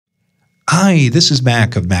Hi, this is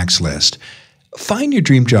Mac of Mac's List. Find Your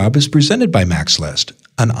Dream Job is presented by Mac's List,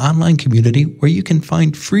 an online community where you can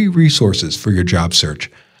find free resources for your job search,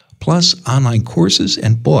 plus online courses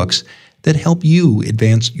and books that help you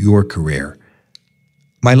advance your career.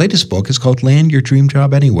 My latest book is called Land Your Dream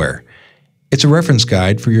Job Anywhere. It's a reference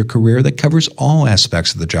guide for your career that covers all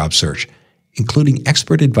aspects of the job search, including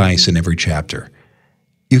expert advice in every chapter.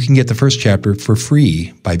 You can get the first chapter for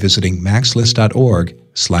free by visiting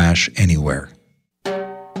maxlist.org/anywhere.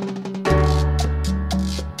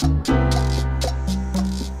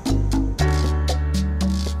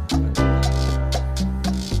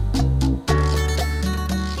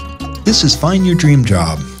 This is Find Your Dream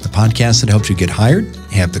Job, the podcast that helps you get hired,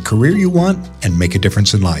 have the career you want, and make a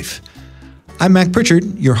difference in life. I'm Mac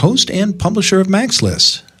Pritchard, your host and publisher of Mac's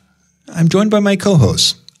List. I'm joined by my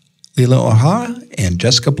co-hosts, Leila O'Hara and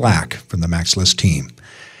Jessica Black from the Mac's List team.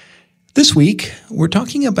 This week, we're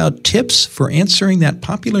talking about tips for answering that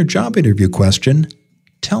popular job interview question,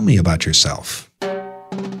 tell me about yourself.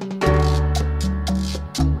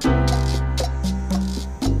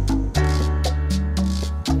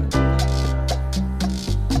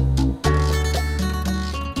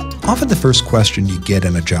 Often the first question you get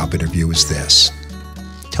in a job interview is this: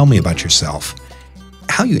 tell me about yourself.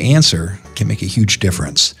 How you answer can make a huge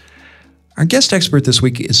difference. Our guest expert this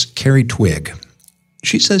week is Kerri Twigg.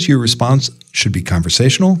 She says your response should be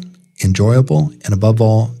conversational, enjoyable, and above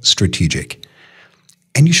all, strategic.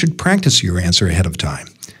 And you should practice your answer ahead of time.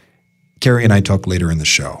 Kerri and I talk later in the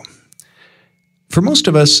show. For most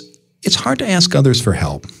of us, it's hard to ask others for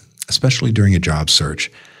help, especially during a job search.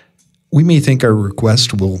 We may think our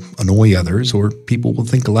request will annoy others or people will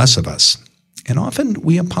think less of us. And often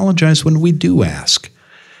we apologize when we do ask.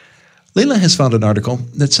 Leila has found an article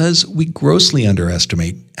that says we grossly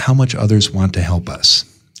underestimate how much others want to help us.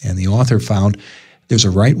 And the author found there's a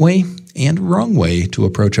right way and a wrong way to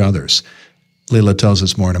approach others. Leila tells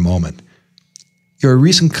us more in a moment. You're a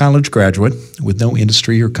recent college graduate with no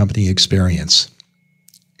industry or company experience.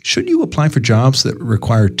 Should you apply for jobs that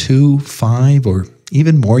require 2, 5, or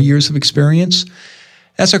even more years of experience?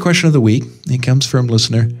 That's our question of the week. It comes from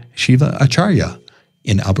listener Shiva Acharya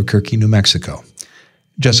in Albuquerque, New Mexico.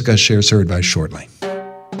 Jessica shares her advice shortly.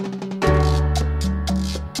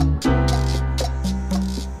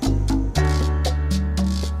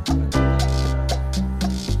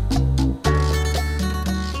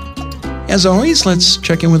 As always, let's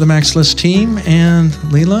check in with the Mac's List team. And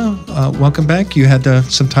Leila, welcome back. You had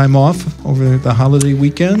some time off over the holiday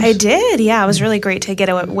weekend. I did, yeah. It was really great to get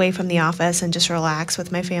away from the office and just relax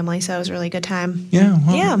with my family, so it was a really good time.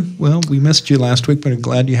 Yeah. Well, we missed you last week, but I'm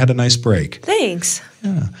glad you had a nice break. Thanks.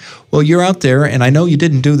 Yeah. Well, you're out there, and I know you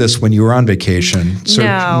didn't do this when you were on vacation.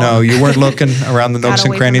 No, you weren't looking around the nooks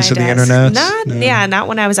and crannies of the internet. Not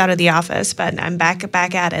when I was out of the office, but I'm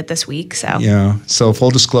back at it this week. So yeah. So full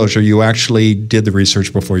disclosure, you actually did the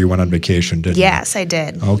research before you went on vacation, didn't you? Yes, I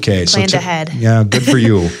did. Okay, planned ahead. Yeah, good for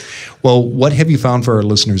you. Well, what have you found for our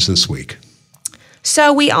listeners this week?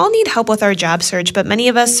 So we all need help with our job search, but many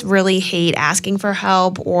of us really hate asking for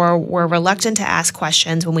help, or we're reluctant to ask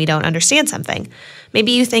questions when we don't understand something.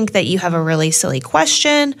 Maybe you think that you have a really silly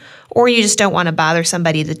question, or you just don't want to bother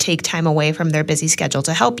somebody to take time away from their busy schedule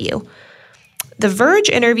to help you. The Verge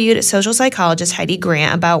interviewed social psychologist Heidi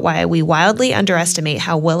Grant about why we wildly underestimate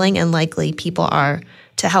how willing and likely people are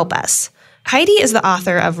to help us. Heidi is the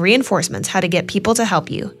author of Reinforcements: How to Get People to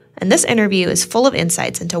Help You, and this interview is full of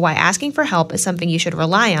insights into why asking for help is something you should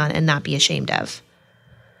rely on and not be ashamed of.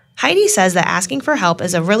 Heidi says that asking for help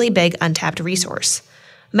is a really big untapped resource.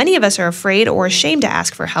 Many of us are afraid or ashamed to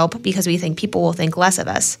ask for help because we think people will think less of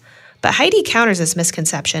us. But Heidi counters this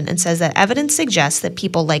misconception and says that evidence suggests that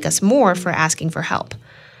people like us more for asking for help.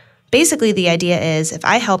 Basically, the idea is, if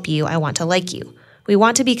I help you, I want to like you. We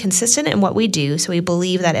want to be consistent in what we do, so we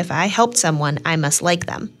believe that if I helped someone, I must like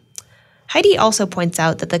them. Heidi also points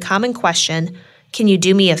out that the common question, "Can you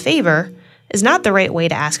do me a favor?" is not the right way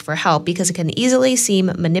to ask for help because it can easily seem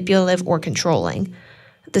manipulative or controlling.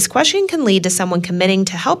 This question can lead to someone committing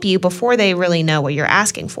to help you before they really know what you're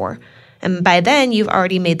asking for. And by then, you've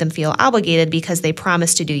already made them feel obligated because they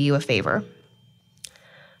promised to do you a favor.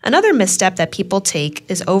 Another misstep that people take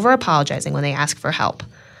is over-apologizing when they ask for help.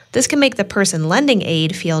 This can make the person lending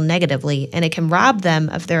aid feel negatively, and it can rob them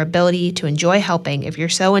of their ability to enjoy helping if you're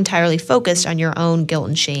so entirely focused on your own guilt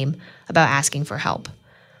and shame about asking for help.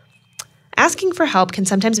 Asking for help can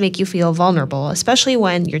sometimes make you feel vulnerable, especially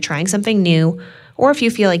when you're trying something new or if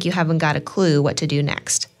you feel like you haven't got a clue what to do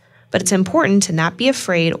next. But it's important to not be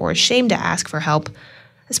afraid or ashamed to ask for help,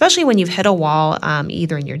 especially when you've hit a wall,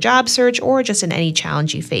 either in your job search or just in any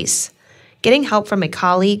challenge you face. Getting help from a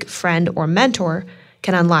colleague, friend, or mentor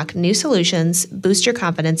can unlock new solutions, boost your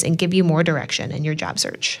confidence, and give you more direction in your job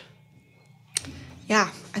search. Yeah,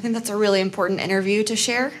 I think that's a really important interview to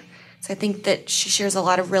share. So I think that she shares a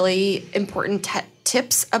lot of really important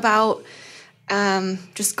tips about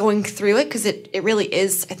just going through it, because it really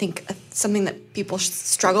is, I think, something that people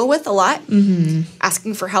struggle with a lot,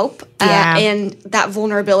 asking for help. Yeah. And that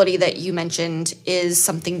vulnerability that you mentioned is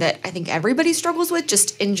something that I think everybody struggles with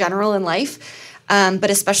just in general in life, but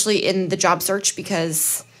especially in the job search,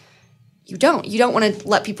 because you don't want to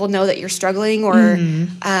let people know that you're struggling, or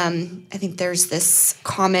I think there's this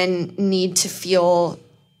common need to feel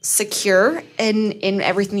secure in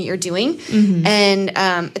everything that you're doing. And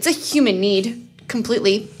it's a human need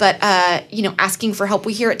completely, but asking for help,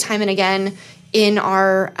 we hear it time and again in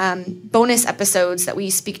our bonus episodes that we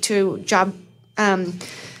speak to job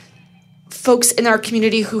folks in our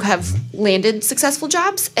community who have landed successful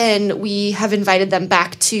jobs, and we have invited them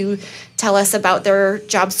back to tell us about their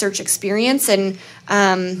job search experience. And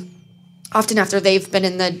often after they've been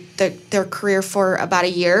in their career for about a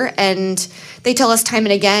year, and they tell us time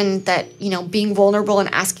and again that being vulnerable and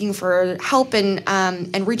asking for help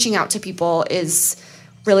and reaching out to people is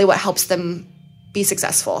really what helps them be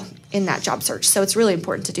successful in that job search. So it's really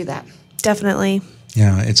important to do that. Definitely.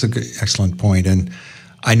 Yeah, it's an excellent point. And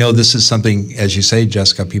I know this is something, as you say,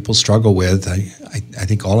 Jessica, people struggle with. I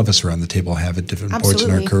think all of us around the table have at different points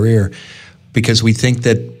in our career, because we think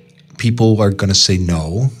that people are going to say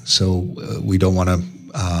no. So we don't want to,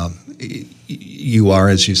 you are,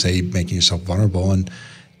 as you say, making yourself vulnerable.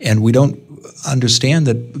 And we don't understand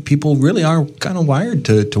that people really are kind of wired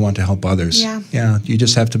to want to help others. Yeah. You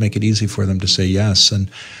just have to make it easy for them to say yes. And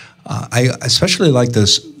I especially like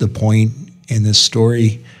the point in this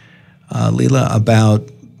story, Leila, about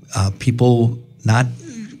people not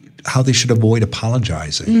how they should avoid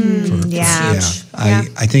apologizing.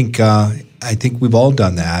 I think we've all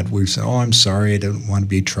done that. We've said, "Oh, I'm sorry, I don't want to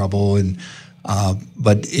be in trouble," and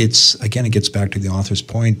but it gets back to the author's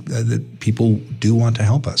point that people do want to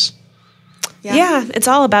help us. Yeah, it's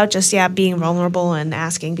all about just being vulnerable and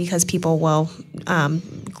asking, because people will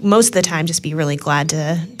most of the time just be really glad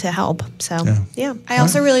to help. So yeah. I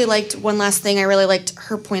also really liked one last thing. I really liked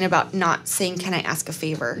her point about not saying, "Can I ask a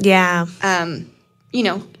favor?" Yeah.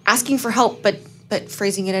 Asking for help, but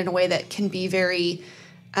phrasing it in a way that can be very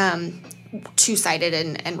two-sided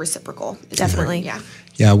and reciprocal. Definitely.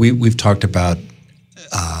 Yeah, we've talked about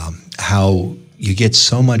how you get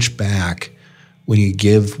so much back when you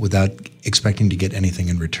give without expecting to get anything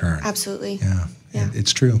in return. Absolutely. Yeah.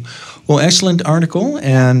 It's true. Well, excellent article,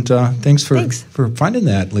 and thanks for finding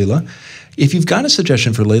that, Leila. If you've got a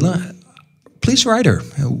suggestion for Leila, please write her.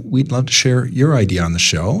 We'd love to share your idea on the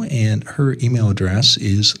show, and her email address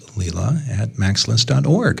is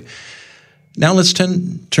leila@maxlist.org. Now let's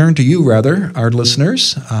turn to you, our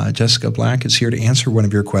listeners. Jessica Black is here to answer one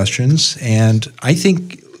of your questions, and I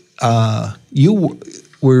think you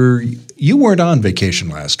weren't on vacation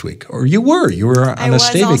last week, or you were on a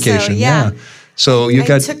stay vacation. Yeah. So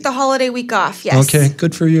I took the holiday week off. Yes. Okay,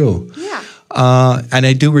 good for you. Yeah. And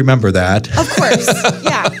I do remember that. Of course.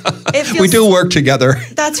 Yeah. We do work together.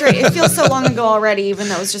 That's right. It feels so long ago already, even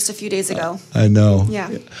though it was just a few days ago. I know. Yeah.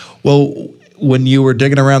 Well, when you were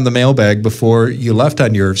digging around the mailbag before you left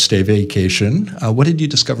on your stay vacation, what did you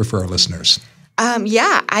discover for our listeners?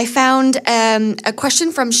 I found a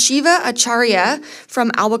question from Shiva Acharya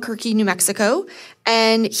from Albuquerque, New Mexico,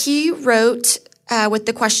 and he wrote with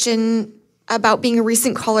the question about being a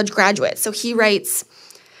recent college graduate. So he writes,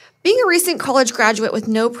 "Being a recent college graduate with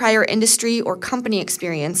no prior industry or company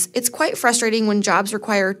experience, it's quite frustrating when jobs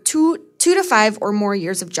require 2 to 5 or more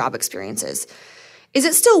years of job experiences. Is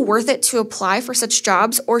it still worth it to apply for such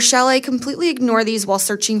jobs, or shall I completely ignore these while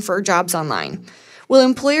searching for jobs online? Will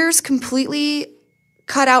employers completely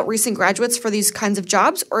cut out recent graduates for these kinds of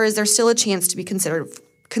jobs, or is there still a chance to be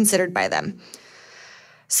considered by them?"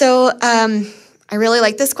 So I really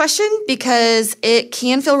like this question because it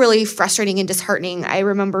can feel really frustrating and disheartening. I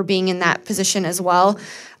remember being in that position as well,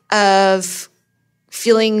 of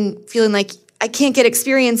feeling like I can't get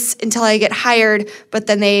experience until I get hired, but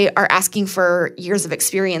then they are asking for years of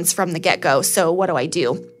experience from the get-go. So what do I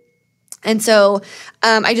do? And so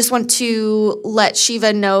I just want to let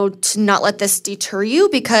Shiva know to not let this deter you,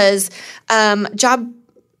 because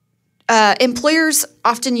employers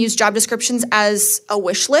often use job descriptions as a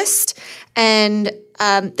wish list, and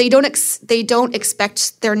they don't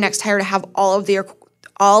expect their next hire to have all of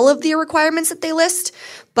the requirements that they list,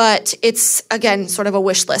 but it's, again, sort of a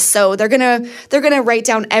wish list. So they're gonna write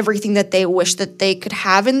down everything that they wish that they could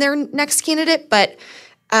have in their next candidate, but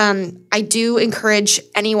I do encourage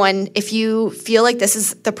anyone, if you feel like this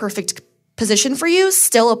is the perfect position for you,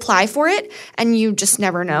 still apply for it, and you just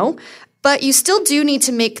never know. But you still do need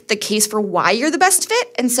to make the case for why you're the best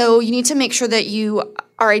fit. And so you need to make sure that you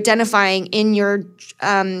are identifying in your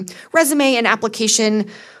resume and application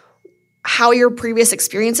how your previous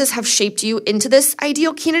experiences have shaped you into this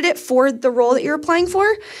ideal candidate for the role that you're applying for.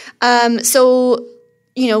 So,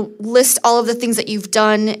 list all of the things that you've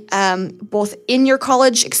done, both in your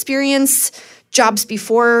college experience, jobs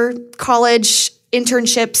before college,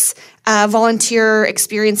 internships, volunteer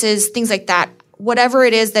experiences, things like that. Whatever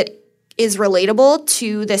it is that is relatable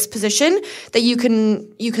to this position, that you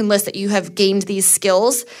can list that you have gained these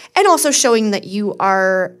skills, and also showing that you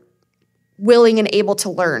are willing and able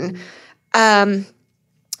to learn.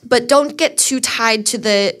 But don't get too tied to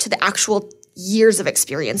the actual years of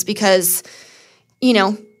experience, because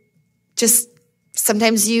just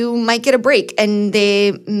sometimes you might get a break, and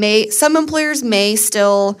some employers may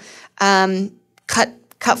still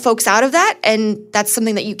cut folks out of that, and that's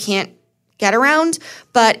something that you can't get around.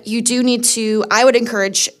 But you do need to, I would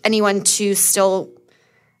encourage anyone to still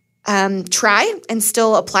try and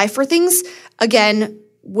still apply for things, again,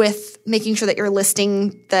 with making sure that you're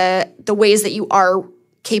listing the ways that you are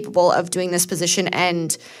capable of doing this position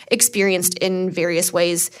and experienced in various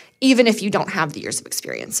ways, even if you don't have the years of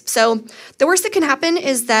experience. So the worst that can happen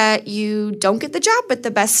is that you don't get the job, but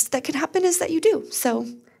the best that can happen is that you do. So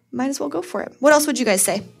might as well go for it. What else would you guys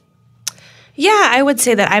say? Yeah, I would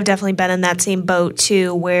say that I've definitely been in that same boat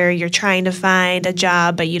too, where you're trying to find a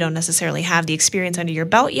job, but you don't necessarily have the experience under your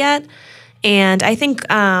belt yet. And I think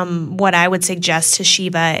what I would suggest to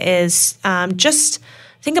Shiva is just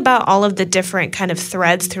think about all of the different kind of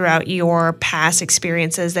threads throughout your past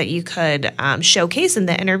experiences that you could showcase in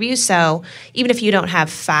the interview. So even if you don't have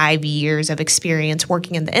 5 years of experience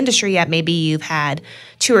working in the industry yet, maybe you've had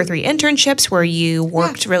 2 or 3 internships where you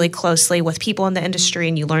worked really closely with people in the industry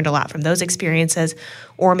and you learned a lot from those experiences.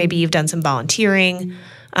 Or maybe you've done some volunteering,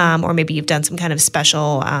 or maybe you've done some kind of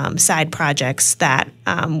special side projects that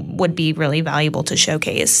would be really valuable to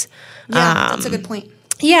showcase. Yeah, that's a good point.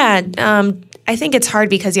 Yeah, I think it's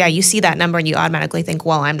hard because, you see that number and you automatically think,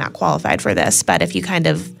 well, I'm not qualified for this. But if you kind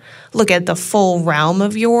of look at the full realm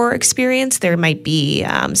of your experience, there might be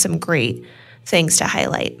some great things to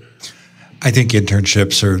highlight. I think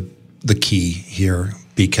internships are the key here,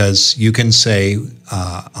 because you can say,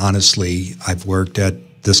 honestly, I've worked at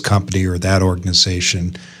this company or that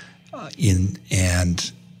organization,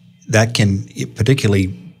 and that can,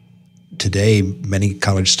 particularly today, many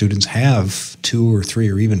college students have 2 or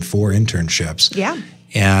 3 or even 4 internships. Yeah.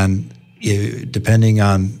 And depending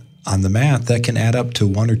on the math, that can add up to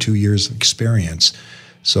 1 or 2 years of experience.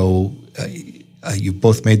 So you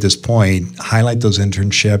both made this point, highlight those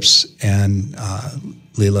internships, and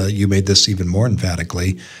Leela, you made this even more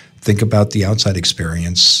emphatically. Think about the outside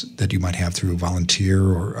experience that you might have through volunteer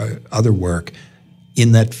or other work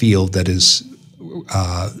in that field that is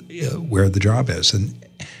where the job is.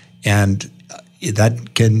 And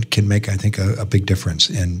that can make, I think, a big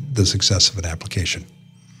difference in the success of an application.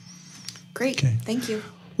 Great. Okay. Thank you.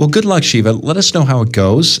 Well, good luck, Shiva. Let us know how it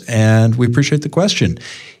goes, and we appreciate the question.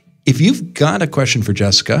 If you've got a question for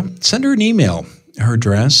Jessica, send her an email. Her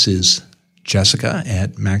address is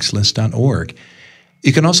jessica@maxlist.org.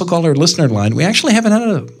 You can also call our listener line. We actually haven't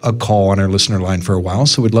had a call on our listener line for a while,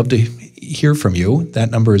 so we'd love to hear from you.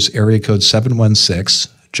 That number is area code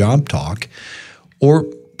 716-JOB-TALK, or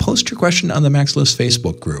post your question on the Max List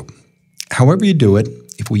Facebook group. However you do it,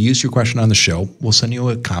 if we use your question on the show, we'll send you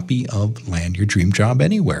a copy of Land Your Dream Job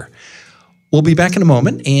Anywhere. We'll be back in a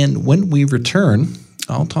moment, and when we return,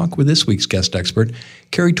 I'll talk with this week's guest expert,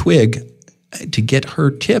 Kerri Twigg, to get her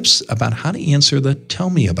tips about how to answer the Tell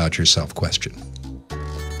Me About Yourself question.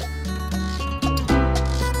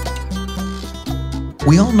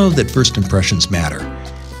 We all know that first impressions matter,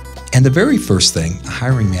 and the very first thing a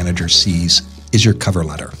hiring manager sees is your cover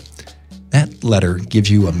letter. That letter gives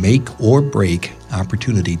you a make or break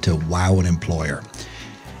opportunity to wow an employer.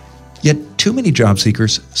 Yet too many job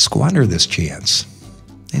seekers squander this chance.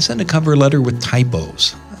 They send a cover letter with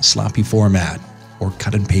typos, a sloppy format, or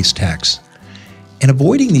cut and paste text. And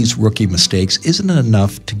avoiding these rookie mistakes isn't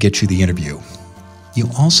enough to get you the interview. You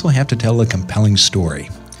also have to tell a compelling story.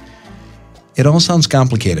 It all sounds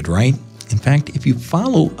complicated, right? In fact, if you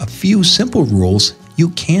follow a few simple rules, you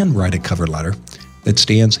can write a cover letter that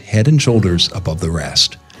stands head and shoulders above the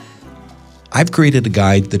rest. I've created a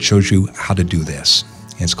guide that shows you how to do this.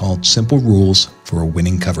 It's called Simple Rules for a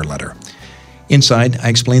Winning Cover Letter. Inside, I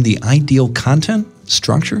explain the ideal content,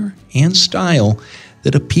 structure, and style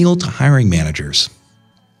that appeal to hiring managers.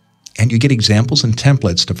 And you get examples and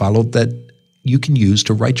templates to follow that you can use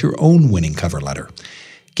to write your own winning cover letter.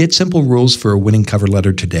 Get simple rules for a winning cover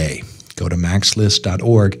letter today. Go to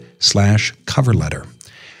maxlist.org/cover letter.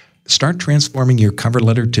 Start transforming your cover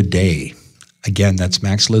letter today. Again, that's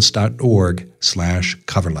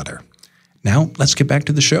maxlist.org/cover letter. Now, let's get back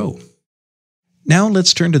to the show. Now,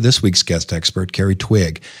 let's turn to this week's guest expert, Kerri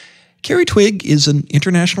Twigg. Kerri Twigg is an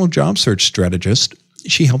international job search strategist.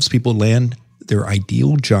 She helps people land their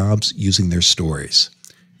ideal jobs using their stories.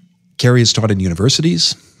 Kerri has taught in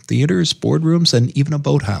universities, theaters, boardrooms, and even a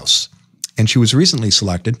boathouse. And she was recently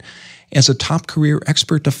selected as a top career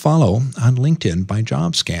expert to follow on LinkedIn by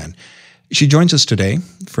JobScan. She joins us today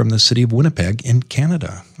from the city of Winnipeg in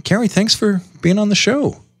Canada. Kerri, thanks for being on the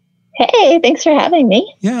show. Hey, thanks for having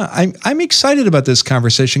me. Yeah, I'm excited about this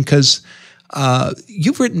conversation because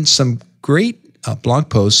you've written some great blog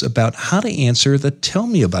posts about how to answer the "Tell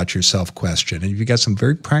me about yourself" question, and you've got some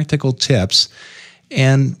very practical tips.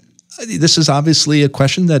 And this is obviously a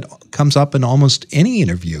question that comes up in almost any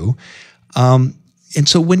interview. And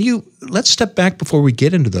so let's step back before we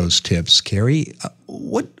get into those tips, Kerri.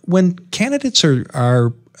 When candidates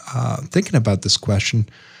are thinking about this question,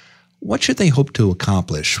 what should they hope to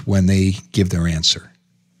accomplish when they give their answer?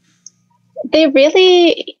 They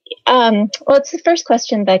really, it's the first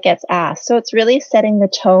question that gets asked. So it's really setting the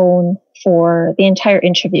tone for the entire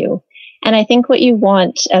interview. And I think what you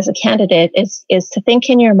want as a candidate is to think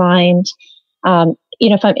in your mind,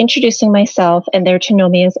 if I'm introducing myself and they're to know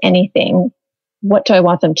me as anything, what do I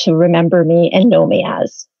want them to remember me and know me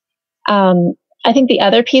as? I think the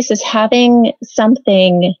other piece is having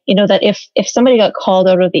something, that if somebody got called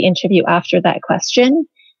out of the interview after that question,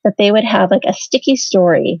 that they would have like a sticky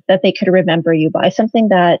story that they could remember you by, something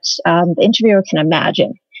that the interviewer can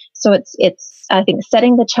imagine. So it's I think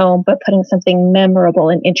setting the tone, but putting something memorable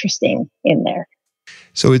and interesting in there.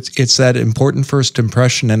 So it's that important first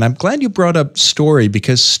impression, and I'm glad you brought up story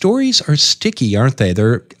because stories are sticky, aren't they?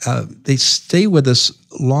 They stay with us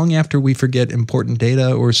long after we forget important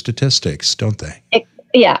data or statistics, don't they?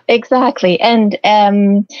 Yeah, exactly. And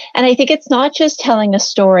I think it's not just telling a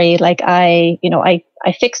story like I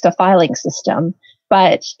fixed a filing system,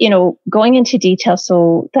 but going into detail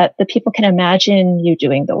so that the people can imagine you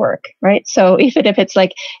doing the work, right? So even if it's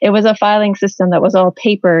like it was a filing system that was all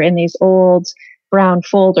paper in these old brown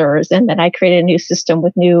folders, and then I created a new system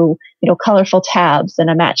with new, colorful tabs and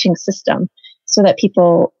a matching system, so that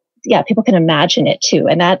people can imagine it too.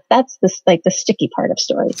 And that's the sticky part of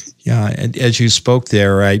stories. Yeah, and as you spoke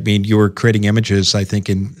there, I mean, you were creating images, I think,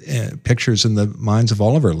 in pictures in the minds of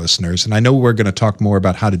all of our listeners. And I know we're going to talk more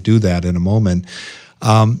about how to do that in a moment.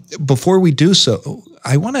 Before we do so,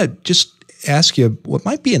 I want to just ask you what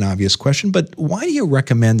might be an obvious question, but why do you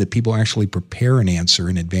recommend that people actually prepare an answer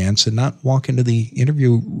in advance and not walk into the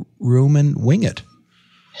interview room and wing it?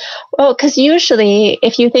 Well, because usually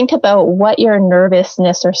if you think about what your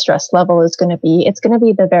nervousness or stress level is going to be, it's going to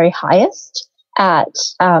be the very highest at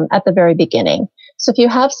the very beginning. So if you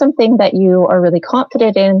have something that you are really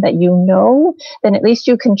confident in, that then at least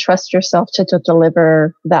you can trust yourself to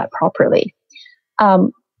deliver that properly.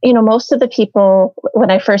 Most of the people, when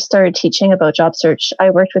I first started teaching about job search, I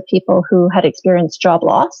worked with people who had experienced job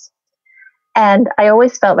loss. And I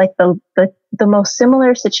always felt like the most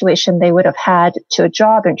similar situation they would have had to a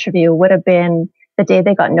job interview would have been the day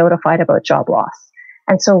they got notified about job loss.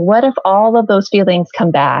 And so what if all of those feelings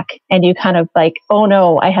come back and you kind of like, oh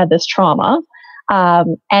no, I had this trauma,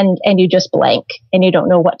 and you just blank and you don't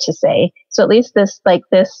know what to say. So at least this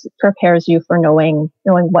prepares you for knowing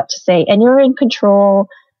what to say, and you're in control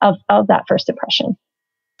of that first impression.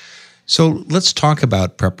 So let's talk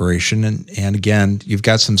about preparation. And again, you've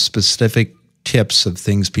got some specific tips of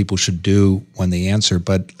things people should do when they answer,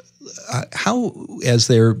 but how, as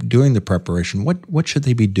they're doing the preparation, what should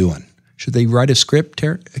they be doing? Should they write a script,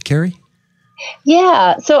 Kerri?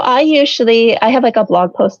 Yeah. So I have like a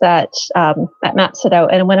blog post that maps it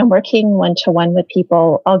out. And when I'm working one-to-one with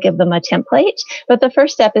people, I'll give them a template. But the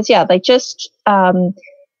first step is,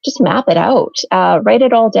 just map it out, write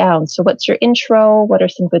it all down. So what's your intro? What are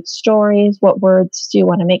some good stories? What words do you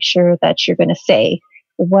want to make sure that you're going to say?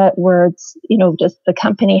 What words, does the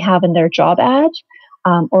company have in their job ad?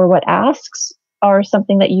 Or what asks are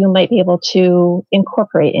something that you might be able to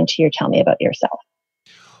incorporate into your tell me about yourself.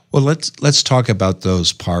 Well, let's talk about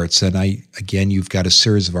those parts. And you've got a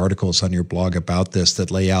series of articles on your blog about this that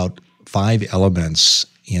lay out 5 elements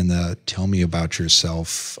in the tell me about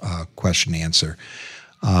yourself question answer.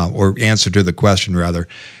 Or answer to the question, rather.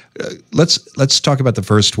 Let's talk about the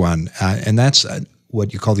first one, and that's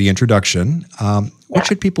what you call the introduction. What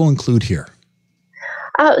should people include here?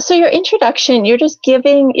 So your introduction, you're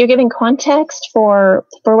giving context for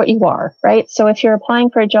what you are, right? So if you're applying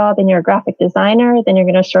for a job and you're a graphic designer, then you're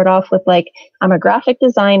going to start off with like, I'm a graphic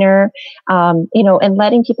designer, and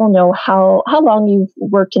letting people know how long you've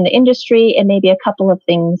worked in the industry and maybe a couple of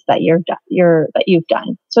things that you've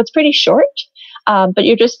done. So it's pretty short, but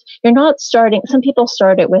you're not starting. Some people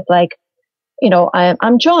start it with like,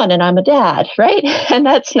 I'm John and I'm a dad, right? And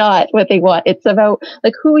that's not what they want. It's about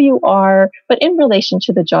like who you are, but in relation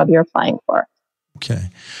to the job you're applying for. Okay.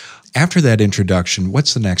 After that introduction,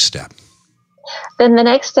 what's the next step? Then the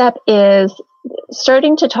next step is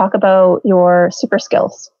starting to talk about your super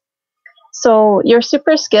skills. So your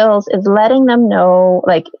super skills is letting them know,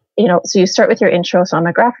 like, so you start with your intro. So I'm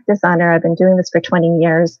a graphic designer. I've been doing this for 20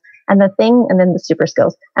 years. And then the super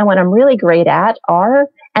skills. And what I'm really great at are,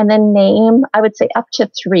 and then name, I would say up to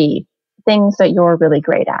 3 things that you're really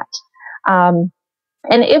great at. And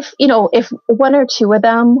if one or two of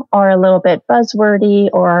them are a little bit buzzwordy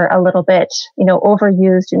or a little bit,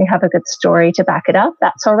 overused and you have a good story to back it up,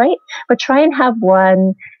 that's all right. But try and have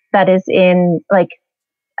one that is in like,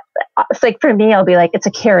 it's like for me, I'll be like, it's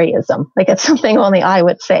a Kerriism. Like it's something only I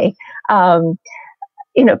would say.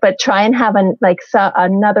 But try and have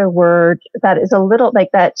another word that is a little like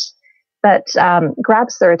that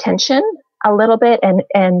grabs their attention a little bit, and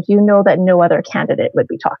that no other candidate would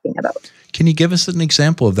be talking about. Can you give us an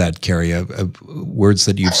example of that, Kerri, of words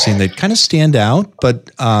that you've seen that kind of stand out but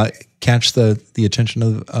catch the attention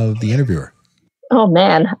of the interviewer? Oh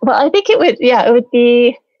man, well I think it would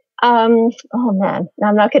be. Oh man,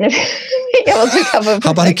 I'm not going to be able to come up.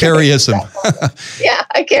 How about a Kerriism? Yeah,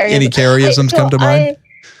 a Kerriism. Any Kerriisms come to mind?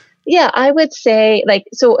 I would say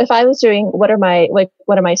so if I was doing what are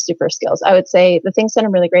my super skills, I would say the things that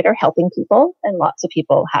I'm really great are helping people, and lots of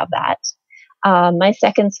people have that. My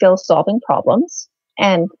second skill is solving problems,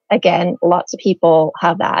 and again, lots of people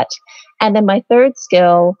have that. And then my third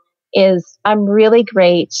skill is I'm really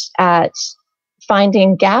great at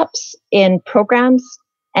finding gaps in programs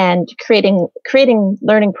and creating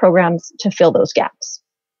learning programs to fill those gaps.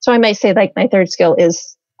 So I might say like my third skill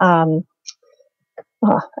is, I'm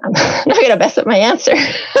not going to mess up my answer,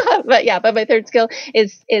 but my third skill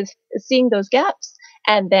is seeing those gaps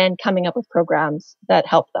and then coming up with programs that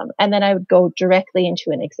help them. And then I would go directly into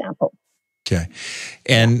an example. Okay.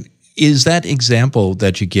 And is that example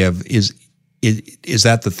that you give, is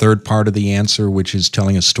that the third part of the answer, which is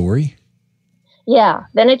telling a story? Yeah,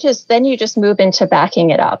 then you just move into backing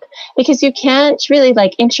it up, because you can't really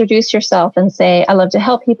like introduce yourself and say, I love to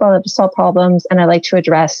help people, I love to solve problems, and I like to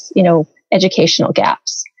address, educational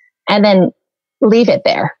gaps, and then leave it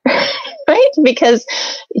there, right? Because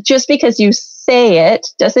just because you say it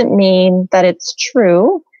doesn't mean that it's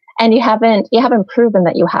true, and you haven't proven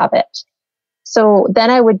that you have it. So then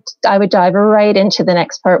I would dive right into the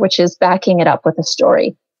next part, which is backing it up with a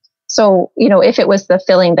story. So, if it was the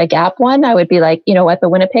filling the gap one, I would be like, at the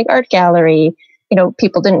Winnipeg Art Gallery,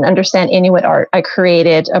 people didn't understand Inuit art. I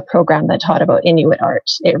created a program that taught about Inuit art.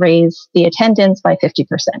 It raised the attendance by 50%.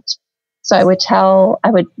 So I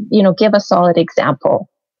would give a solid example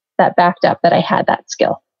that backed up that I had that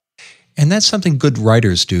skill. And that's something good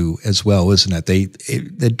writers do as well, isn't it?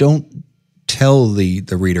 They don't tell the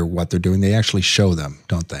reader what they're doing. They actually show them,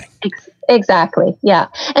 don't they? Exactly. Yeah.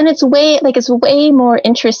 And it's way more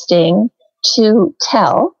interesting to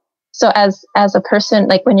tell. So as a person,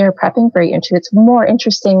 like when you're prepping for your interview, it's more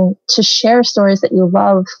interesting to share stories that you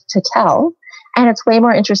love to tell. And it's way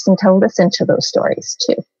more interesting to listen to those stories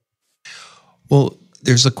too. Well,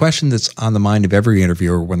 there's a question that's on the mind of every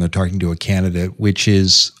interviewer when they're talking to a candidate, which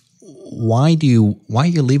is, why are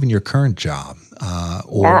you leaving your current job?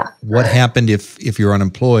 What happened if you're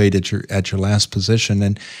unemployed at your last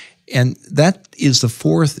position? And that is the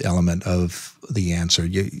fourth element of the answer.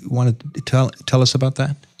 You want to tell us about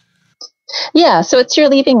that? Yeah, so it's your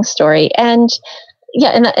leaving story. And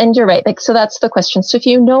and you're right. So that's the question. So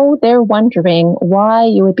if they're wondering why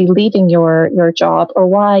you would be leaving your job or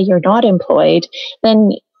why you're not employed,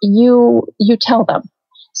 then you tell them.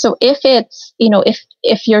 So if it's,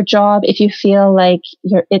 if your job, if you feel like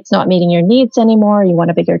it's not meeting your needs anymore, you want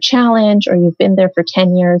a bigger challenge, or you've been there for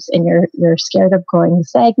 10 years and you're scared of growing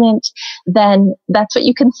stagnant, then that's what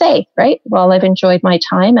you can say, right? Well, I've enjoyed my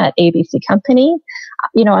time at ABC company.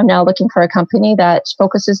 I'm now looking for a company that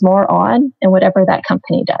focuses more on and whatever that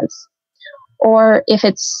company does. Or if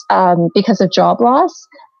it's because of job loss,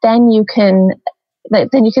 then you can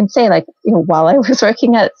say while I was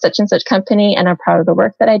working at such and such company and I'm proud of the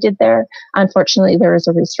work that I did there, unfortunately there was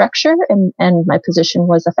a restructure and my position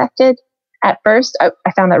was affected. At first, I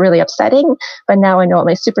found that really upsetting, but now I know what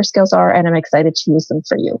my super skills are and I'm excited to use them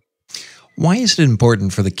for you. Why is it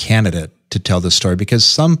important for the candidate to tell the story? Because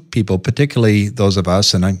some people, particularly those of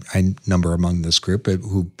us, and I number among this group,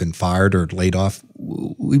 who've been fired or laid off,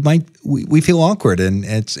 we feel awkward, and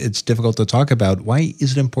it's difficult to talk about. Why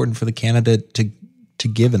is it important for the candidate to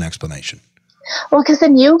give an explanation? Well, because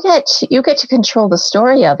then you get to control the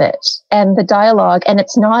story of it and the dialogue, and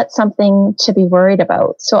it's not something to be worried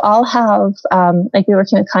about. So I'll have like we're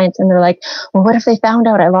working with clients, and they're like, "Well, what if they found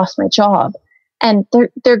out I lost my job?" And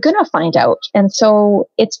they're gonna find out. And so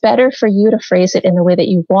it's better for you to phrase it in the way that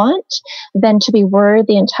you want than to be worried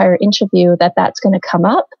the entire interview that that's going to come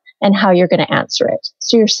up and how you're going to answer it.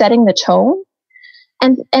 So you're setting the tone.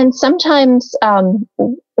 And sometimes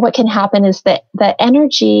what can happen is that the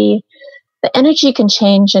energy can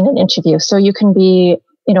change in an interview. So you can be,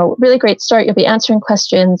 really great start. You'll be answering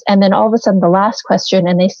questions, and then all of a sudden the last question,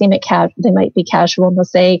 and they they might be casual, and they'll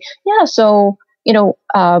say, "Yeah, so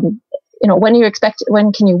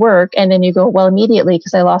when can you work?" And then you go, "Well, immediately,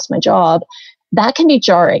 because I lost my job." That can be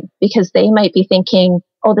jarring because they might be thinking,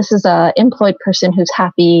 "Oh, this is a employed person who's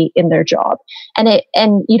happy in their job,"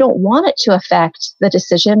 and you don't want it to affect the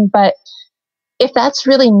decision, but if that's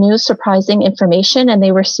really new, surprising information and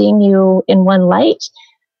they were seeing you in one light,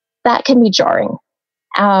 that can be jarring.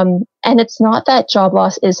 And it's not that job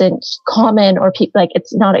loss isn't common or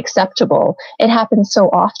it's not acceptable. It happens so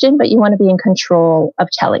often, but you want to be in control of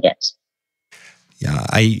telling it. Yeah,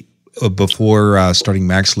 before starting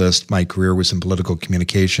Max List, my career was in political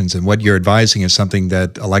communications, and what you're advising is something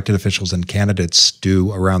that elected officials and candidates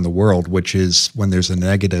do around the world, which is when there's a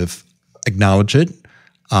negative, acknowledge it,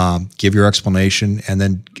 give your explanation, and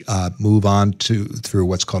then move on through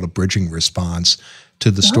what's called a bridging response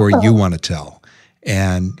to the story you want to tell.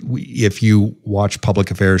 And if you watch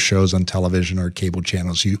public affairs shows on television or cable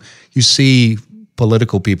channels, you see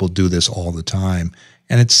political people do this all the time.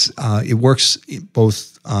 And it works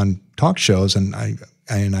both on talk shows, and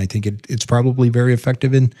I think it's probably very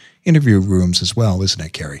effective in interview rooms as well, isn't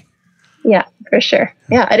it, Kerri? Yeah, for sure.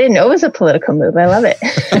 Yeah, I didn't know it was a political move. I love it.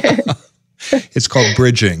 It's called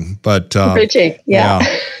bridging, but bridging, yeah.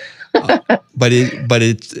 But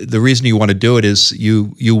the reason you want to do it is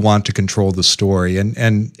you want to control the story,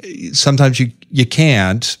 and sometimes you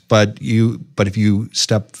can't, but if you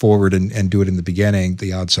step forward and do it in the beginning,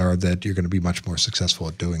 the odds are that you're going to be much more successful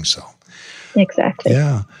at doing so. Exactly.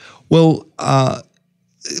 Yeah. Well,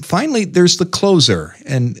 finally, there's the closer,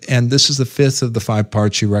 and this is the fifth of the 5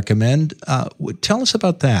 parts you recommend. Tell us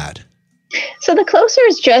about that. So the closer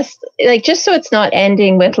is just so it's not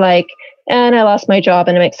ending with and I lost my job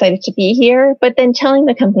and I'm excited to be here, but then telling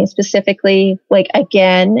the company specifically,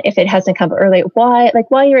 again, if it hasn't come early, why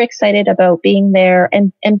you're excited about being there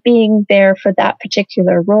and being there for that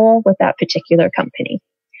particular role with that particular company.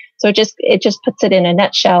 So it just puts it in a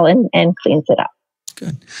nutshell and cleans it up.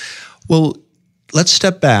 Good. Well, let's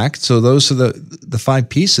step back. So those are the 5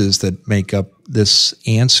 pieces that make up this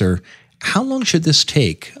answer. How long should this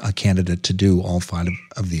take a candidate to do all 5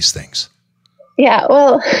 of these things? Yeah,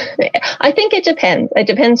 well, I think it depends. It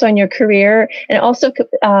depends on your career, and it also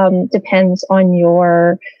depends on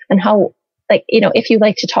how, if you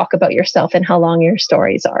like to talk about yourself and how long your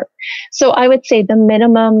stories are. So I would say the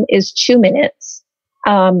minimum is 2 minutes.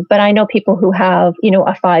 But I know people who have, a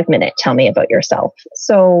 5-minute tell me about yourself.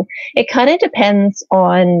 So it kind of depends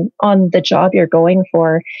on the job you're going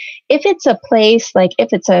for. If it's a place,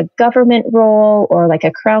 if it's a government role or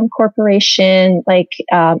a crown corporation,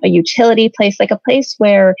 a utility place, a place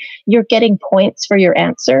where you're getting points for your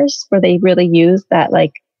answers, where they really use that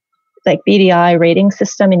BDI rating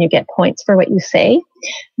system and you get points for what you say,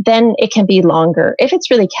 then it can be longer. If it's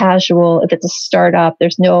really casual, if it's a startup,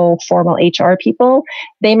 there's no formal HR people,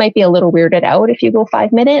 they might be a little weirded out if you go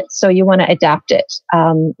 5 minutes. So you want to adapt it,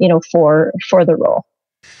 for the role.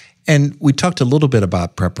 And we talked a little bit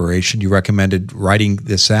about preparation. You recommended writing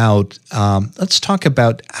this out. Let's talk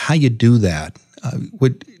about how you do that.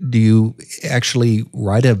 Do you actually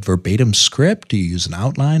write a verbatim script? Do you use an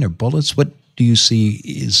outline or bullets? What do you see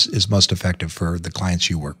is most effective for the clients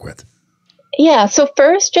you work with? Yeah. So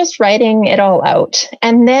first, just writing it all out.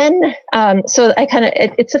 And then, so I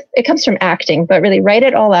it comes from acting, but really write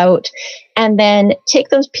it all out and then take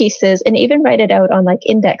those pieces and even write it out on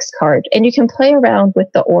index card, and you can play around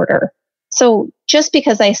with the order. So just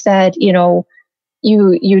because I said,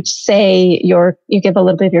 you'd say you give a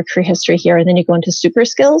little bit of your career history here and then you go into super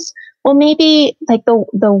skills. Well, maybe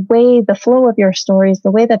the flow of your stories,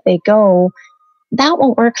 the way that they go, that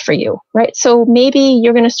won't work for you, right? So maybe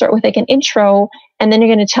you're going to start with an intro, and then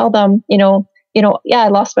you're going to tell them, yeah, I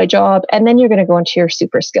lost my job, and then you're going to go into your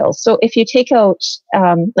super skills. So if you take out,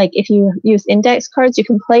 if you use index cards, you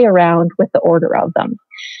can play around with the order of them.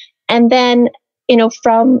 And then,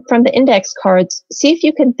 from the index cards, see if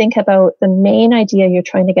you can think about the main idea you're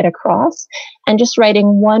trying to get across and just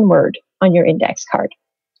writing one word on your index card.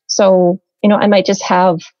 So, I might just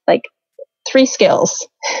have like 3 skills,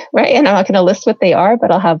 right? And I'm not going to list what they are,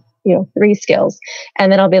 but I'll have, 3 skills.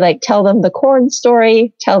 And then I'll be like, tell them the corn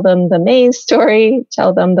story, tell them the maize story,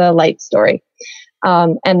 tell them the light story,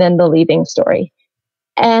 and then the leaving story.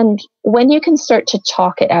 And when you can start to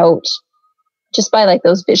talk it out just by like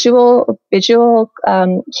those visual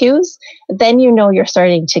cues, then you're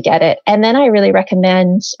starting to get it. And then I really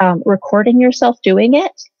recommend recording yourself doing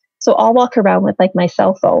it. So I'll walk around with like my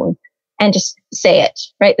cell phone and just say it,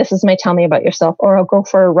 right? This is my tell me about yourself. Or I'll go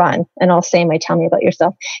for a run and I'll say my tell me about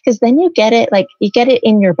yourself. Because then you get it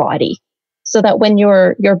in your body. So that when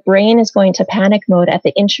your brain is going to panic mode at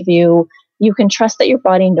the interview, you can trust that your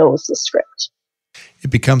body knows the script.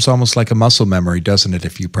 It becomes almost like a muscle memory, doesn't it,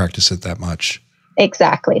 if you practice it that much?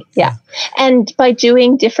 Exactly. Yeah. And by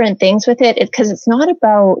doing different things with it, because it's not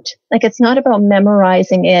about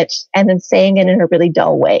memorizing it and then saying it in a really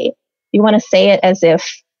dull way. You want to say it as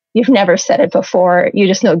if you've never said it before. You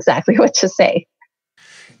just know exactly what to say.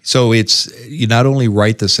 So you not only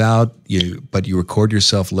write this out, but you record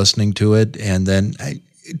yourself listening to it. And then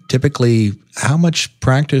typically, how much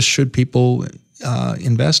practice should people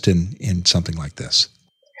invest in something like this?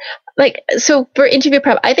 So for interview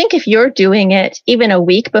prep, I think if you're doing it even a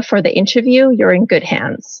week before the interview, you're in good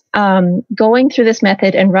hands. Going through this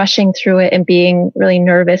method and rushing through it and being really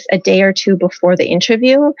nervous a day or 2 before the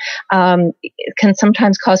interview can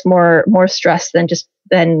sometimes cause more stress can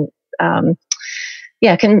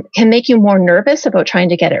make you more nervous about trying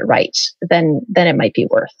to get it right than it might be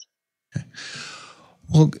worth. Okay.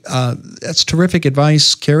 Well, that's terrific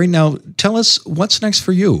advice, Kerri. Now, tell us what's next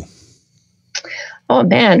for you. Oh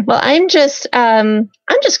man, well, I'm just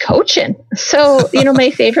coaching. So,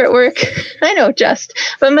 my favorite work, I know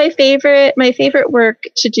but my favorite work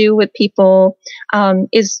to do with people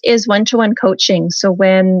is one-to-one coaching. So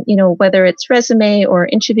when, whether it's resume or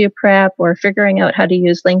interview prep or figuring out how to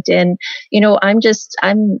use LinkedIn, I'm just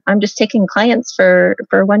taking clients for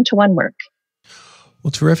one-to-one work.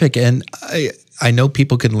 Well, terrific. And I know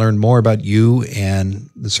people can learn more about you and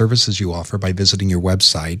the services you offer by visiting your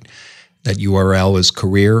website. That URL is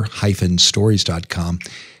career-stories.com.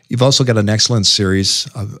 You've also got an excellent series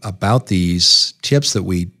about these tips that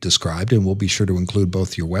we described, and we'll be sure to include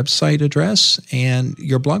both your website address and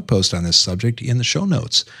your blog post on this subject in the show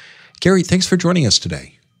notes. Kerri, thanks for joining us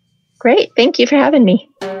today. Great. Thank you for having me.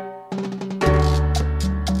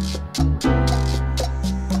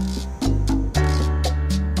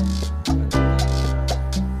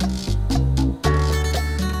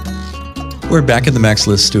 We're back in the Max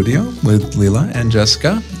List studio with Leila and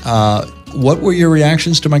Jessica. What were your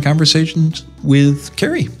reactions to my conversations with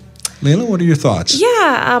Kerri? Leila, what are your thoughts?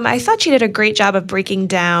 Yeah, I thought she did a great job of breaking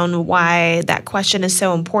down why that question is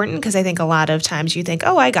so important, because I think a lot of times you think,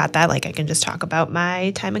 oh, I got that, like I can just talk about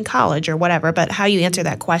my time in college or whatever, but how you answer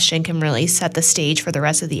that question can really set the stage for the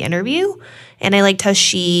rest of the interview. And I liked how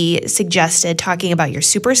she suggested talking about your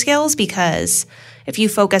super skills, because if you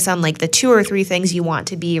focus on like the 2 or 3 things you want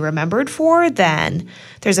to be remembered for, then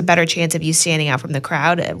there's a better chance of you standing out from the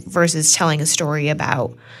crowd versus telling a story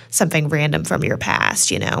about something random from your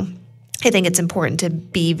past, I think it's important to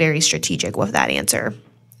be very strategic with that answer.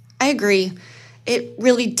 I agree. It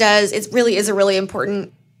really does. It really is a really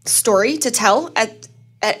important story to tell at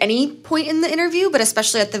any point in the interview, but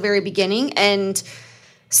especially at the very beginning and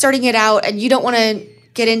starting it out. And you don't want to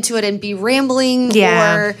get into it and be rambling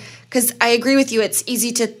or... Because I agree with you, it's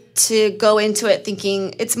easy to go into it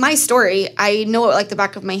thinking, it's my story. I know it like the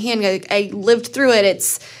back of my hand. I lived through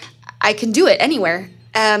it. I can do it anywhere.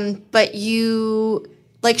 But you,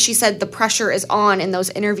 like she said, the pressure is on in those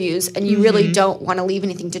interviews, and you really don't want to leave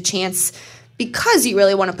anything to chance because you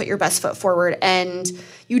really want to put your best foot forward. And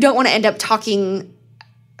you don't want to end up talking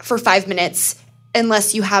for 5 minutes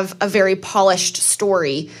unless you have a very polished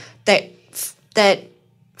story that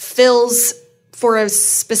fills for a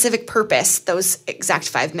specific purpose those exact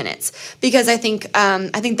 5 minutes. Because I think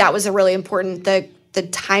that was a really important, the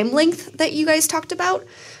time length that you guys talked about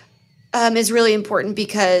is really important,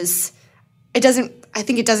 because it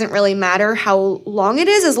doesn't really matter how long it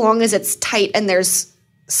is, as long as it's tight and there's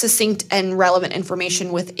succinct and relevant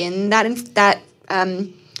information within that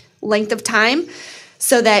length of time,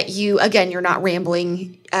 so that you're not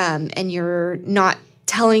rambling and you're not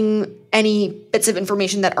telling any bits of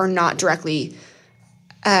information that are not directly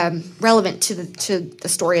relevant to the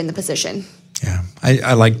story and the position. Yeah,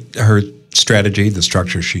 I like her strategy, the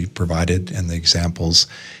structure she provided, and the examples.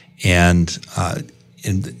 And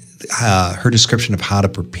her description of how to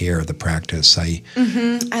prepare the practice. I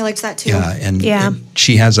liked that too. Yeah, and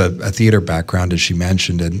she has a theater background, as she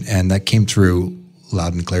mentioned, and that came through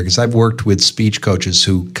loud and clear because I've worked with speech coaches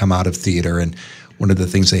who come out of theater, and one of the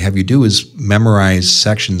things they have you do is memorize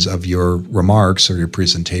sections of your remarks or your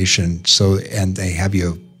presentation. And they have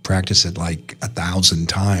you practice it like 1,000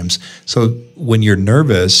 times. So when you're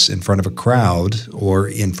nervous in front of a crowd or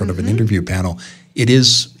in front of an interview panel,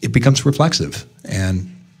 it becomes reflexive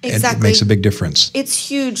and it makes a big difference. It's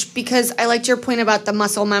huge because I liked your point about the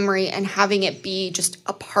muscle memory and having it be just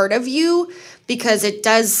a part of you, because it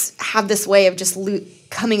does have this way of just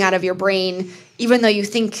coming out of your brain, even though you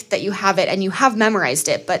think that you have it and you have memorized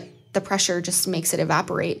it, but the pressure just makes it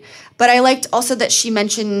evaporate. But I liked also that she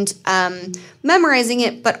mentioned memorizing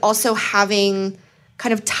it, but also kind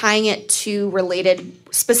of tying it to related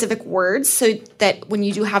specific words so that when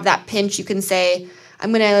you do have that pinch, you can say,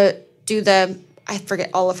 I'm going to do I forget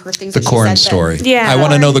all of her things. The corn story. Yeah. I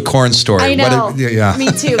want to know the corn story. I know. Me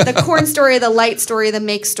too. The corn story, the light story, the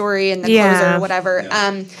make story, and the closer or whatever.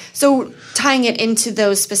 So tying it into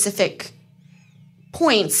those specific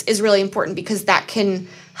points is really important because that can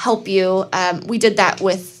help you. We did that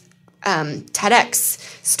with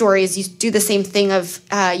TEDx stories. You do the same thing of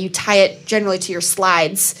you tie it generally to your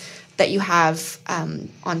slides that you have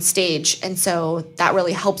on stage. And so that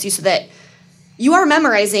really helps you so that you are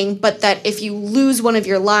memorizing, but that if you lose one of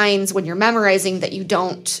your lines when you're memorizing, that you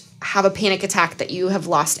don't have a panic attack that you have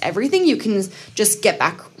lost everything. You can just get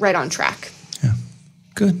back right on track. Yeah,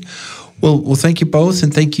 good. Well, thank you both,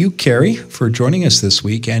 and thank you, Kerri, for joining us this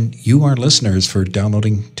week, and you, our listeners, for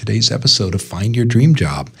downloading today's episode of Find Your Dream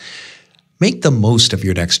Job. Make the most of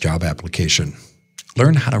your next job application.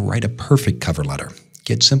 Learn how to write a perfect cover letter.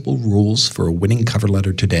 Get simple rules for a winning cover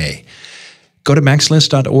letter today. Go to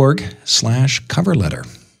maxlist.org/cover letter.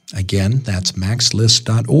 Again, that's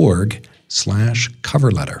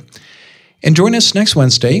maxlist.org/cover letter. And join us next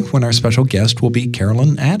Wednesday when our special guest will be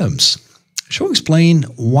Carolyn Adams. She'll explain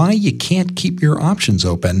why you can't keep your options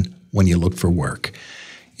open when you look for work.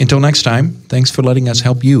 Until next time, thanks for letting us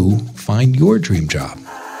help you find your dream job.